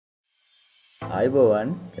ආයුබෝවන්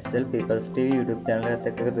SL People's TV YouTube channel එකත්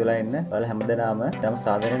එක්ක එකතු වෙලා ඉන්න ඔයාලා හැමදෙනාම තම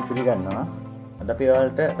සාදරයෙන් පිළිගන්නවා. අද අපි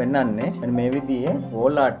ඔයාලට පෙන්වන්නේ මෙන්න මේ විදිහේ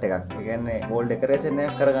wall art එකක්. ඒ කියන්නේ wall decoration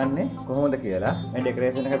එකක් කරගන්නේ කොහොමද කියලා. මේ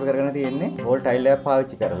decoration එක අපි කරගෙන තියෙන්නේ wall tile එකක්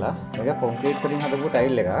පාවිච්චි කරලා. මේක concrete වලින් හදපු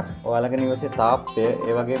tile එකක්. ඔයාලගේ නිවසේ තාප්පය,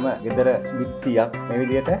 ඒ වගේම ගෙදර බිත්තියක් මේ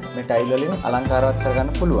විදිහට මේ tile වලින් අලංකාරවත්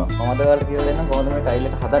කරගන්න පුළුවන්. මම අද ඔයාලට කියලා දෙන්නම් කොහොමද මේ tile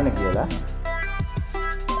එක හදන්නේ කියලා.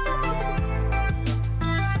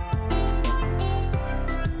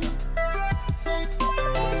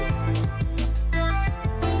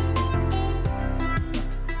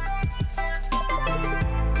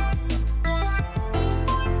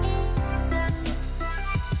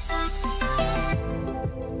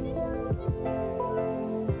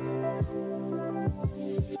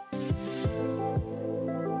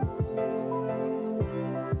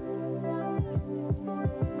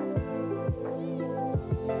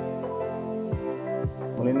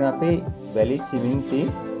 මුලින්ම අපි වැලි සිමෙන්ති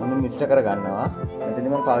හොඳින් මිශ්‍ර කර ගන්නවා.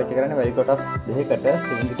 මෙතනදී මම පාවිච්චි කරන්නේ වැලි කොටස් දෙකකට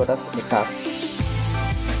සිමෙන්ති කොටස් එකක්.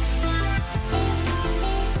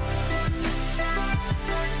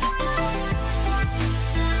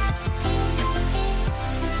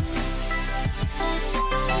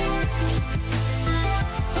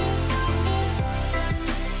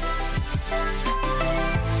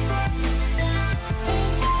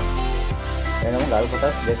 එනම ගල්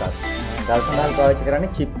කොටස් දෙකක්. ගල් සඳහා පාවිච්චි කරන්නේ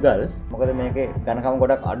චිප් ගල්. මොකද මේකේ ඝනකම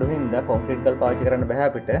ගොඩක් අඩු හින්දා කොන්ක්‍රීට් ගල් පාවිච්චි කරන්න බෑ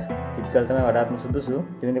අපිට. චිප් ගල් තමයි වඩාත්ම සුදුසු.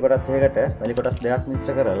 සිමෙන්ති කොටස් දෙකකට වැලි කොටස් දෙකක්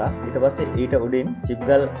මිශ්‍ර කරලා ඊට පස්සේ ඊට උඩින් චිප්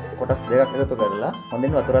ගල් කොටස් දෙකක් එකතු කරලා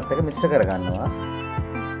හොඳින් වතුරත් එක්ක මිශ්‍ර කර ගන්නවා.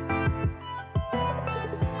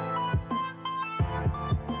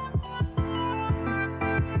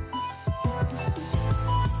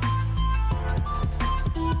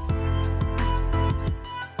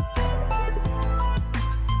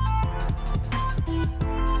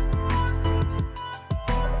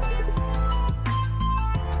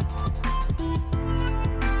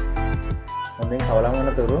 හොඳින් කවලම් වෙන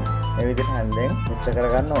තුරු මේ විදිහට හැන්දෙන් මිශ්‍ර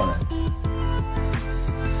කරගන්න ඕන.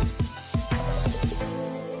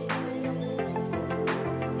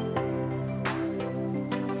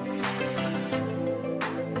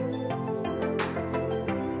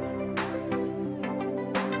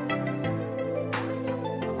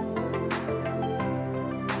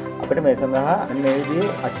 අපිට මේ සඳහා මේ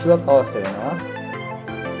විදිහේ අච්චුවක් අවශ්‍ය වෙනවා.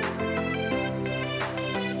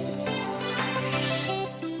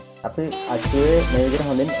 අපි අච්චුවේ මේ විදිහට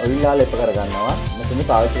හොඳින් ඔයිල් ආලේප කරගන්නවා. මෙතනදී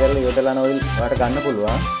පාවිච්චි කරලා යොදලාන ඔයිල් වලට ගන්න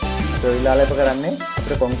පුළුවන්. අපි ඔයිල් ආලේප කරන්නේ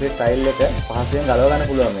අපිට කොන්ක්‍රීට් ටයිල් එක පහසුවෙන් ගලව ගන්න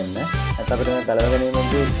පුළුවන් වෙන්න. නැත්නම් අපිට මේ ගලව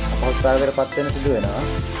ගැනීමේදී අපහසුතාවයකටපත් වෙන්න සිදු වෙනවා.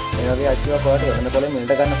 මේ වගේ අච්චුවක් ඔයාලට වෙනද පොලේ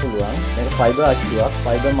මිලට ගන්න පුළුවන්. මේක ෆයිබර් අච්චුවක්,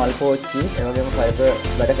 ෆයිබර් මල් පෝච්චි, ඒ වගේම ෆයිබර්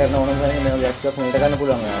වැඩ කරන ඕනම කෙනෙක් මේ වගේ අච්චුවක් මිලට ගන්න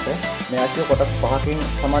පුළුවන් ඔයාලට. මේ අච්චුව කොටස් 5කින්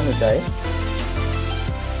සමන්විතයි.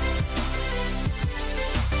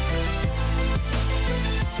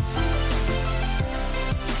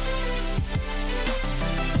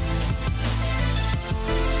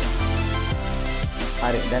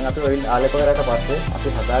 හරි, දැන් අපි ඔයිල් ආලේප කරාට පස්සේ අපි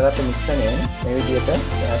හදාගත්ත මිශ්‍රණයෙන් මේ විදිහට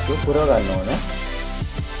ඇතුළු පුරව ගන්න ඕන.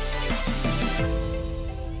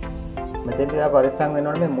 මෙතෙන්දී ආ පරිස්සම් වෙන්න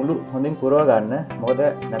ඕනේ මේ මුළු හොඳින් පුරව ගන්න. මොකද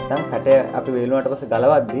නැත්නම් කැටය අපි වේලුවාට පස්සේ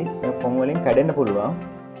ගලවද්දී මේ පොන් වලින් කැඩෙන්න පුළුවන්.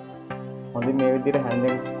 හොඳින් මේ විදිහට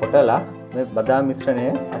හැන්දෙන් කොටලා මේ බදාම් මිශ්‍රණය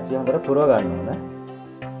අච්චිය හොඳට පුරව ගන්න ඕන.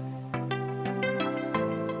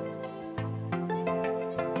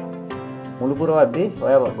 මුළු පුරවද්දී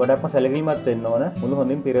ඔය ගොඩක්ම සැලකිලිමත් වෙන්න ඕන. මුළු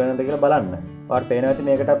හොඳින් පිරවෙනවද කියලා බලන්න. ඔයාලට පේනවා ඇති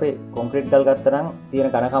මේකට අපි කොන්ක්‍රීට් ගල් ගත්තා නම් තියෙන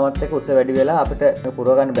ඝනකමත් එක්ක උස වැඩි වෙලා අපිට මේ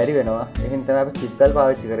පුරව ගන්න බැරි වෙනවා. ඒ හින්දා තමයි අපි චිප් ගල්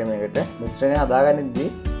පාවිච්චි කරේ මේකට. මිශ්‍රණය හදාගන්නදී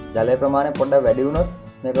ජලයේ ප්‍රමාණය පොඩ්ඩක් වැඩි වුණොත්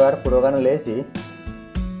මේක ඔයාලට පුරව ගන්න ලේසි.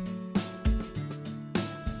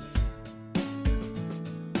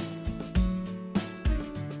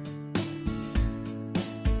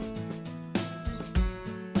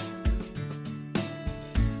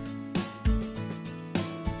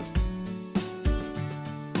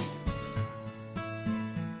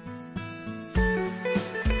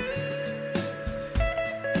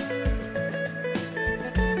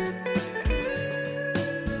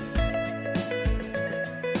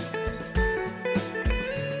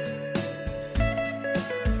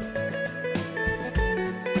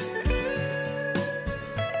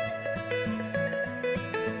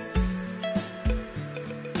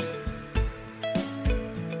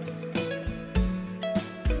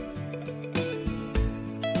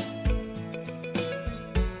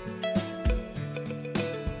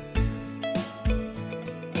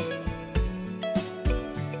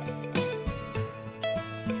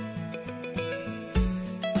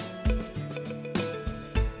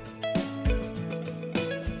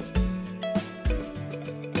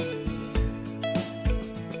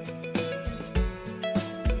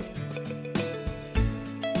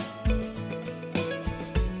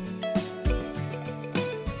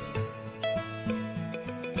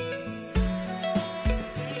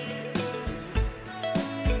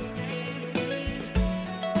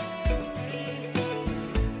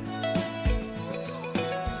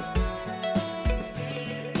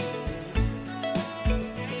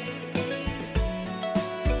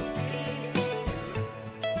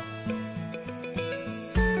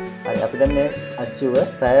 හරි අපි දැන් මේ අච්චුව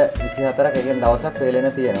පැය 24ක් එකෙන් දවසක් වේලෙන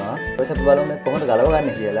තියෙනවා. ඊපස්සේ අපි බලමු මේ කොහොමද ගලව ගන්න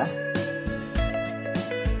කියලා.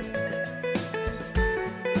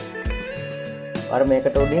 අර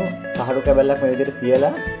මේකට උඩින් සහඩු කැබල්ලක් මේ විදිහට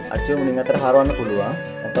තියලා අච්චුව මුණින් අතර හරවන්න පුළුවන්.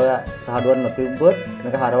 නැත්නම් සහඩුවක් නොතිබ්බොත්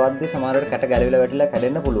මේක හරවද්දී සමහරවිට කැට ගැලවිලා වැටිලා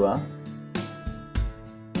කැඩෙන්න පුළුවන්.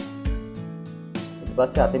 ඊට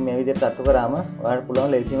පස්සේ අතින් මේ විදිහට අට්ටු කරාම ඔයාලට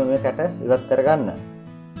පුළුවන් ලේසියෙන්ම මේ කැට ඉවත් කරගන්න.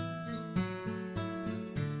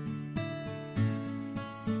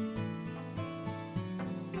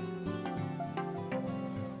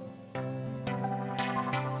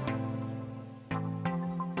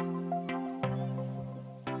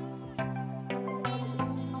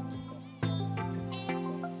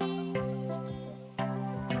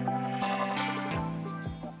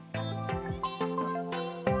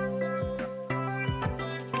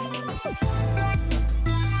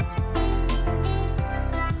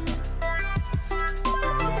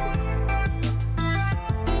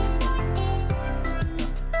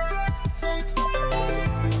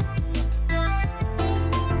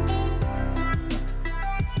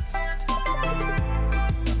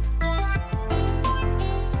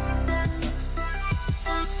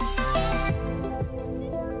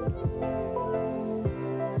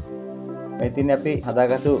 ඉතින් අපි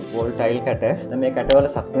හදාගත්තු වෝල් ටයිල් කැට දැන් මේ කැටවල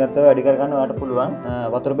ශක්තිමත්ව වැඩි කර ගන්න ඔයාලට පුළුවන්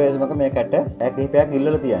වතුර බේස්මක මේ කැට පැය කිහිපයක්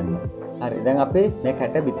ඉල්ලලා තියන්න. හරි දැන් අපි මේ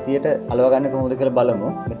කැට බිත්තියට අලව ගන්න කොහොමද කියලා බලමු.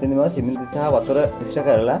 මෙතනදී මම සිමෙන්ති සහ වතුර මිශ්‍ර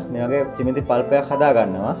කරලා මේ වගේ සිමෙන්ති පල්පයක් හදා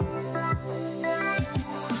ගන්නවා.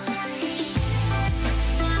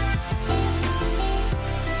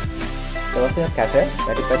 ඊට පස්සේ කැට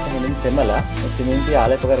යටිපැත්ත හොඳින් තෙමලා සිමෙන්ති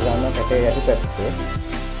ආලේප කර ගන්නවා කැටේ යටිපැත්තේ.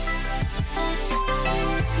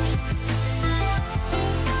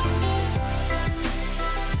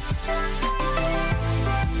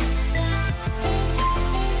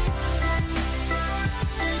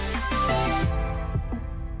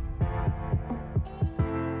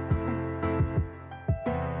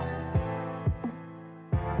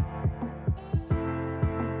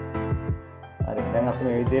 හරි දැන් අපි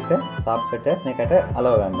මේ විදිහට තාප්පෙට මේකට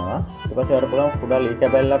අලව ගන්නවා. ඊට පස්සේ වර පුළුවන් කුඩා ලී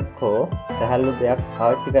කැබැල්ලක් හෝ සැහැල්ලු දෙයක්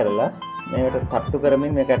පාවිච්චි කරලා මේකට තට්ටු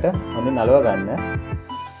කරමින් මේකට හොඳින් අලව ගන්න.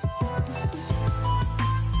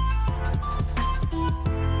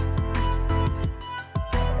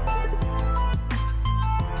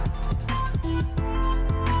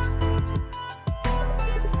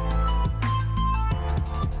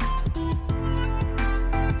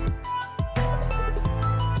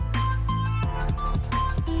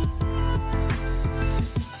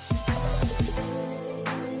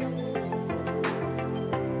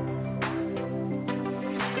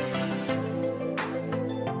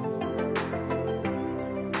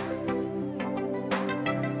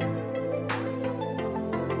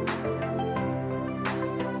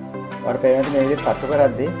 වඩ පේනත් මේ විදිහට තට්ටු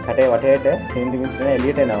කරද්දී කටේ වටේට සිමෙන්ති මිශ්‍රණය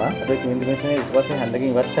එළියට එනවා. අපි සිමෙන්ති මිශ්‍රණය ඊට පස්සේ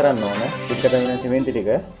හැන්දකින් ඉවත් කරන්න ඕන. පිටකට වෙන සිමෙන්ති ටික.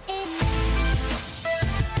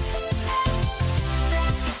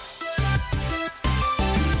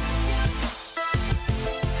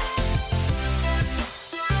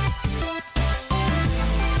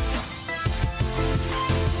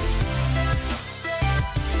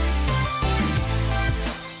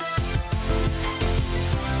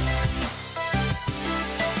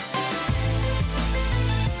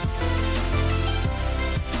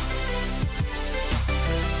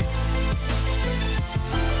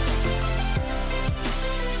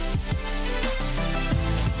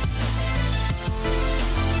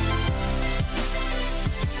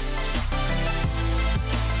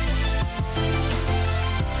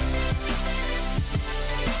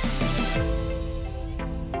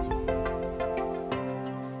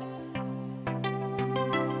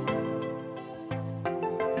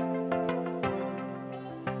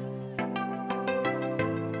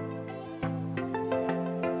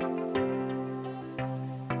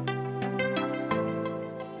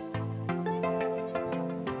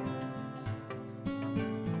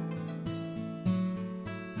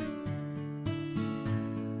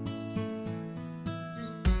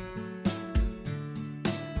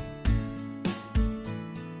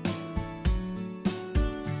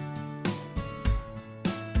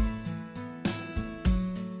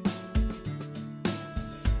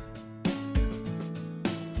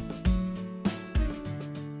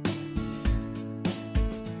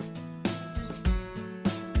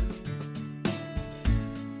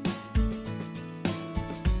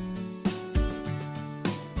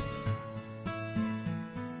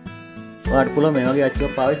 ඔයාලට පුළුවන් මේ වගේ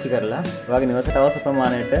අච්චුවක් පාවිච්චි කරලා ඔයාගේ නිවසට අවශ්‍ය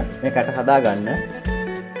ප්‍රමාණයට මේ කට හදා ගන්න.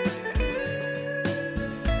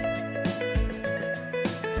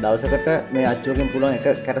 දවසකට මේ අච්චුවකින් පුළුවන්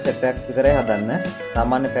එක කැට සෙට් එකක් විතරයි හදන්න.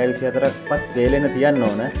 සාමාන්‍ය පැය 24ක්වත් වේලෙන්න තියන්න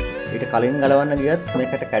ඕන. ඊට කලින් ගලවන්න ගියත් මේ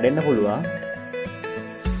කැට කැඩෙන්න පුළුවන්.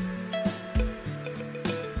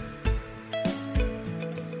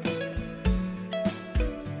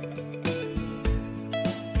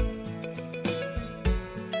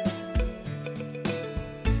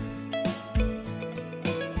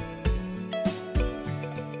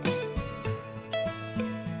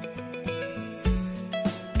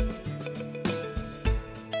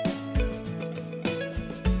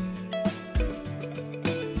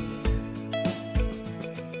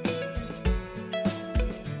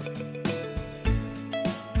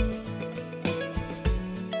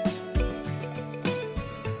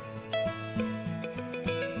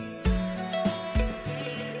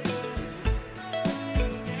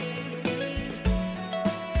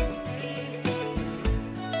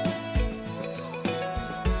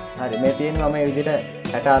 හරි මේ තියෙනවා මේ විදිහට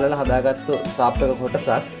ඇට අලලා හදාගත්තු ටොප් එක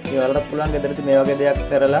කොටසක්. ඒ වලට පුළුවන් ගෙදරදී මේ වගේ දෙයක්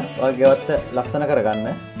කරලා ඔය ගෙවත්ත ලස්සන කරගන්න.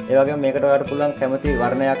 ඒ වගේම මේකට ඔයාලට පුළුවන් කැමති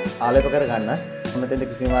වර්ණයක් ආලේප කරගන්න. මම මෙතෙන්ද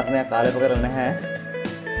කිසිම වර්ණයක් ආලේප කරලා නැහැ.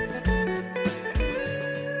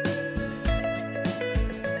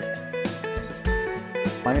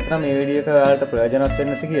 මම හිතනවා මේ වීඩියෝ එක ඔයාලට ප්‍රයෝජනවත්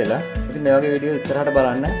වෙන්න ඇති කියලා. ඉතින් මේ වගේ වීඩියෝ ඉස්සරහට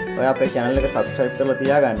බලන්න ඔයා අපේ channel එක subscribe කරලා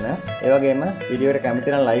තියාගන්න. ඒ වගේම වීඩියෝ එකට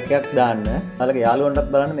කැමති නම් like එකක් දාන්න. ඔයාලගේ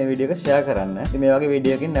යාළුවන්ටත් බලන්න මේ වීඩියෝ එක share කරන්න. ඉතින් මේ වගේ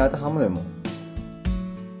වීඩියෝ එකකින් නැවත හමු වෙමු.